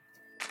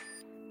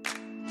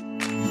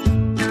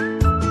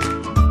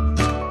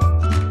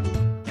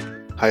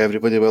Hi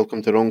everybody,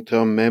 welcome to Long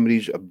Term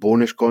Memories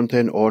bonus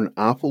content on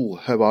Apple.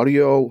 How are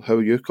you all? How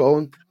are you,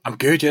 Colin? I'm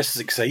good, yes,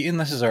 it's exciting.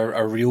 This is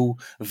our real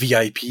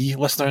VIP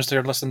listeners that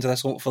are listening to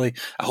this, hopefully.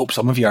 I hope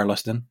some of you are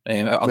listening.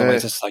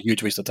 Otherwise, this is a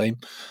huge waste of time.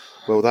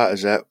 Well, that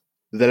is it.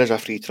 There is a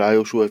free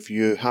trial, so if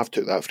you have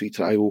took that free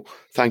trial,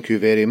 thank you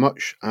very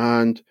much.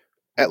 And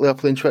Italy are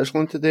playing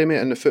Switzerland today, mate,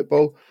 in the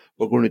football.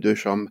 We're going to do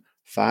some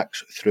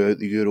facts throughout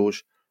the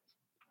Euros.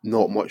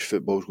 Not much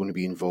football is going to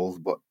be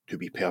involved, but to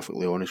be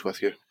perfectly honest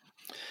with you.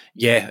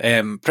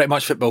 Yeah, pretty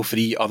much football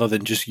free, other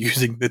than just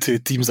using the two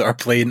teams that are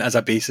playing as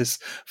a basis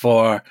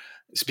for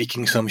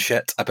speaking some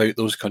shit about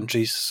those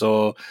countries.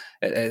 So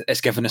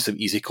it's given us some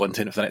easy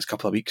content for the next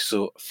couple of weeks.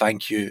 So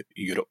thank you,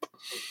 Europe.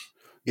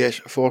 Yes,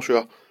 for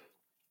sure.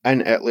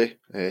 In Italy,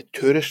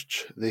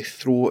 tourists, they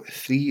throw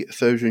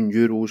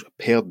 €3,000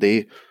 per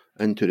day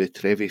into the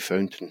Trevi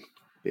fountain,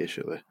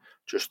 basically.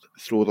 Just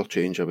throw their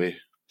change away.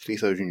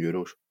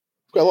 €3,000.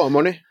 Quite a lot of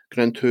money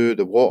going into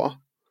the water.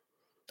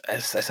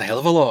 It's a hell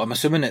of a lot. I'm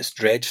assuming it's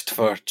dredged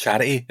for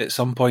charity at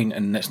some point,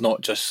 and it's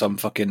not just some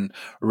fucking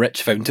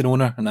rich fountain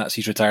owner and that's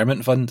his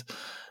retirement fund.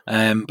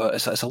 But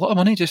it's a lot of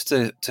money just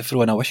to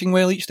throw in a wishing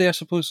well each day, I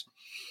suppose.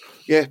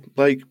 Yeah,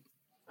 like,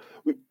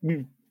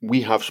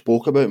 we have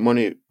spoke about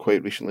money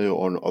quite recently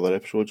on other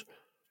episodes.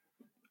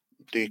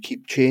 Do you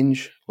keep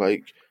change?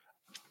 Like,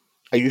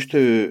 I used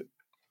to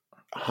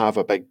have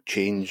a big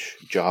change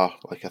jar,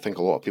 like I think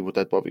a lot of people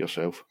did. What about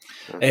yourself?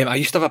 I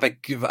used to have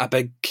a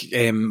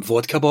big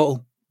vodka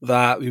bottle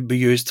that would be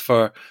used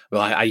for.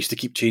 Well, I used to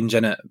keep change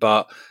in it,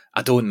 but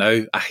I don't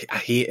now. I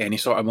hate any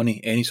sort of money,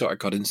 any sort of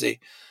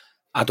currency.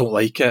 I don't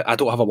like it. I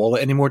don't have a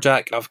wallet anymore,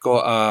 Jack. I've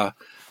got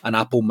an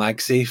Apple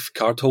MagSafe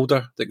card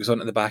holder that goes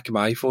onto the back of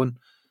my iPhone,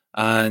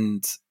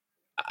 and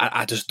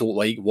I just don't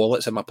like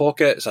wallets in my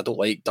pockets. I don't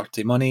like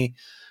dirty money.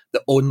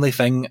 The only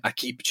thing I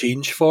keep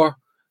change for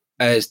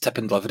is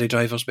tipping delivery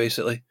drivers,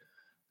 basically.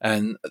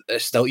 And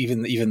it's still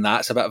even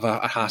that's a bit of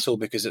a hassle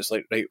because it's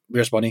like, right,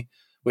 where's money?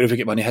 Where have we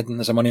get money hidden?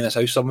 There's money in this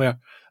house somewhere.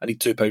 I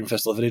need £2 for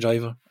this delivery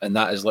driver, and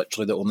that is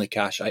literally the only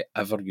cash I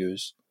ever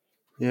use.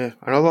 Yeah,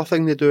 another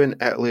thing they do in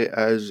Italy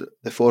is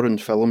the foreign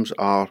films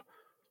are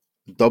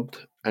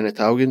dubbed in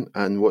Italian,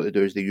 and what they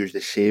do is they use the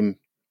same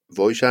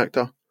voice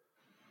actor,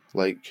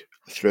 like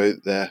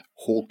throughout the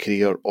whole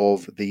career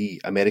of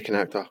the American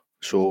actor.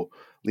 So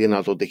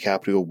Leonardo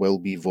DiCaprio will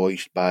be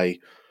voiced by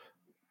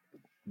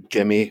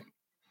Jimmy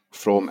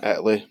from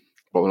Italy,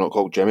 but we're not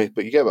called Jimmy,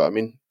 but you get what I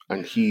mean.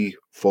 And he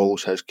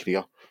follows his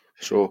career.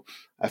 So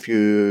if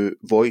you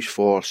voice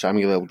for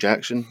Samuel L.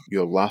 Jackson,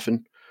 you're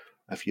laughing.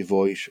 If you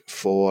voice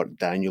for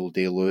Daniel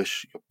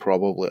Day-Lewis, you're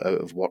probably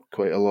out of work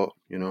quite a lot,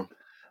 you know.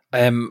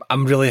 I'm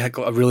really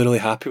happy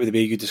with the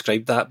way you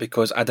described that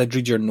because I did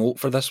read your note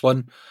for this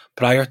one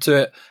prior to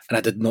it, and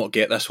I did not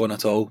get this one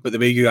at all. But the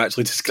way you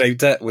actually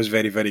described it was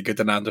very, very good,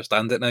 and I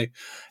understand it now.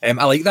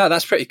 I like that.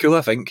 That's pretty cool.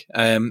 I think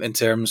in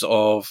terms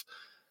of,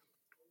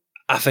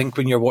 I think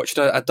when you're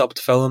watching a dubbed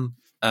film,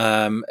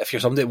 if you're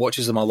somebody that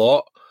watches them a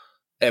lot,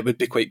 it would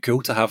be quite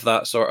cool to have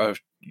that sort of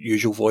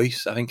usual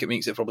voice. I think it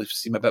makes it probably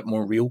seem a bit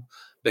more real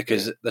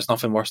because there's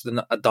nothing worse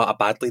than a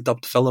badly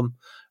dubbed film,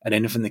 and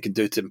anything they can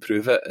do to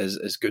improve it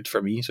is good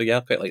for me. So yeah, I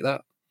quite like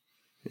that.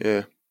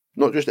 Yeah.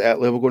 Not just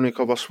Italy, we're going to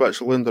cover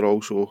Switzerland, they're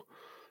also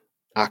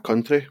a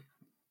country.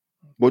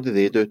 What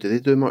do? Do they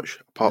do much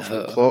apart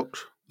from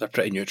clocks? They're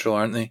pretty neutral,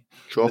 aren't they?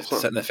 Chocolate. They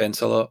sit in the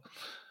fence a lot.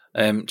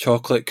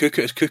 Chocolate,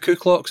 cuckoo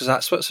clocks, is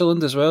that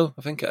Switzerland as well?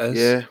 I think it is.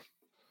 Yeah.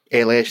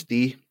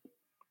 LSD.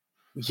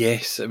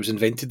 Yes, it was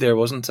invented there,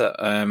 wasn't it?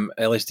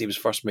 LSD was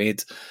first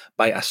made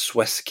by a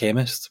Swiss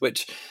chemist,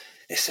 which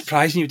is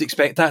surprising. You'd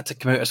expect that to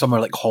come out of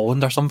somewhere like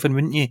Holland or something,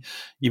 wouldn't you?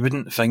 You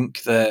wouldn't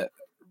think that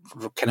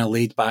kind of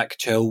laid back,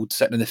 chilled,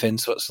 sitting in the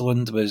fence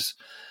Switzerland was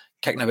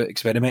kicking about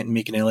experimenting,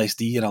 making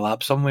LSD in a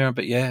lab somewhere.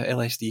 But yeah,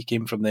 LSD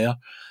came from there.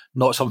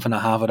 Not something I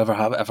have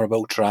or ever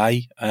will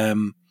try. I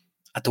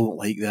don't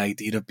like the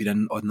idea of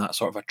being on that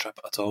sort of a trip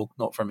at all.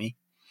 Not for me.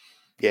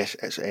 Yes,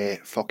 it's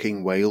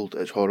fucking wild.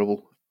 It's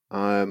horrible.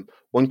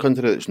 One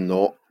country that's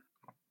not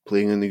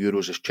playing in the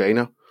Euros is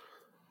China.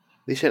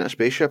 They sent a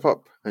spaceship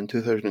up in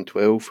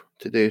 2012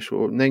 today,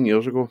 so 9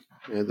 years ago.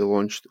 They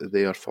launched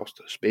their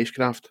first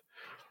spacecraft.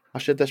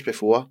 I've said this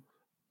before.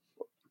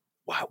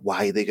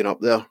 Why are they going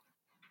up there?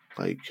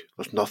 Like,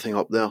 there's nothing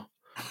up there.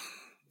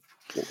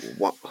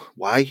 What?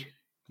 Why?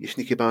 You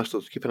sneaky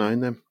bastards, keep an eye on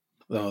them.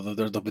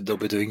 They'll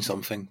be doing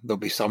something. There'll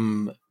be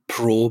some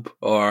probe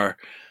or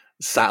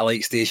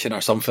satellite station or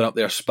something up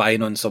there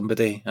spying on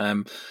somebody.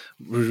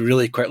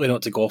 Really quickly,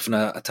 not to go off on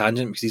a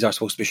tangent because these are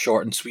supposed to be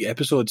short and sweet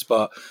episodes,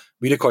 but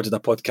we recorded a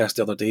podcast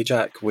the other day,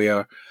 Jack,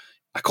 where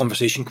a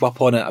conversation came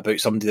up on it about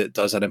somebody that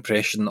does an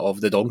impression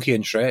of the donkey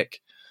in Shrek.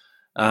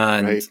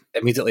 And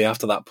immediately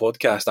after that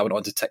podcast, I went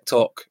onto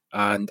TikTok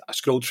and I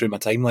scrolled through my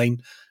timeline,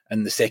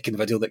 and the second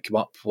video that came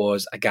up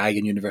was a guy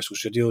in Universal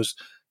Studios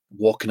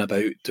walking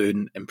about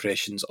doing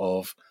impressions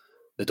of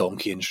the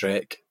donkey in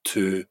Shrek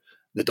to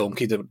the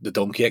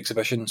donkey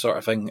exhibition sort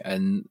of thing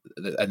in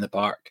the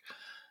park.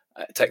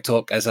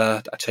 TikTok is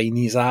a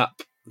Chinese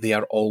app. They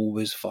are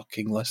always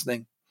fucking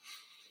listening.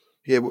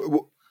 Yeah,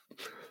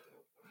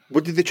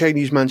 What did the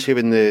Chinese man say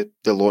when they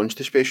launched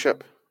the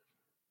spaceship?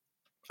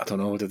 I don't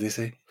know. What did they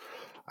say?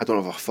 I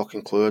don't have a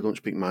fucking clue. I don't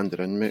speak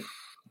Mandarin, mate.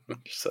 You're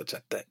such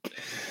a dick.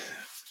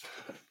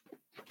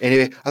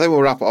 Anyway, I think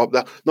we'll wrap it up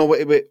there. No,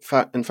 wait.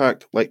 In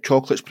fact, like,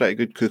 chocolate's pretty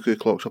good. Cuckoo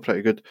clocks are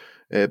pretty good.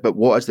 But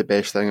what is the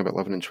best thing about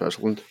living in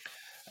Switzerland?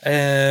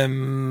 I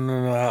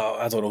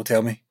don't know.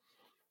 Tell me.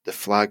 The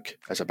flag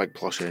is a big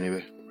plus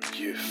anyway.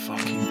 You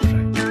fucking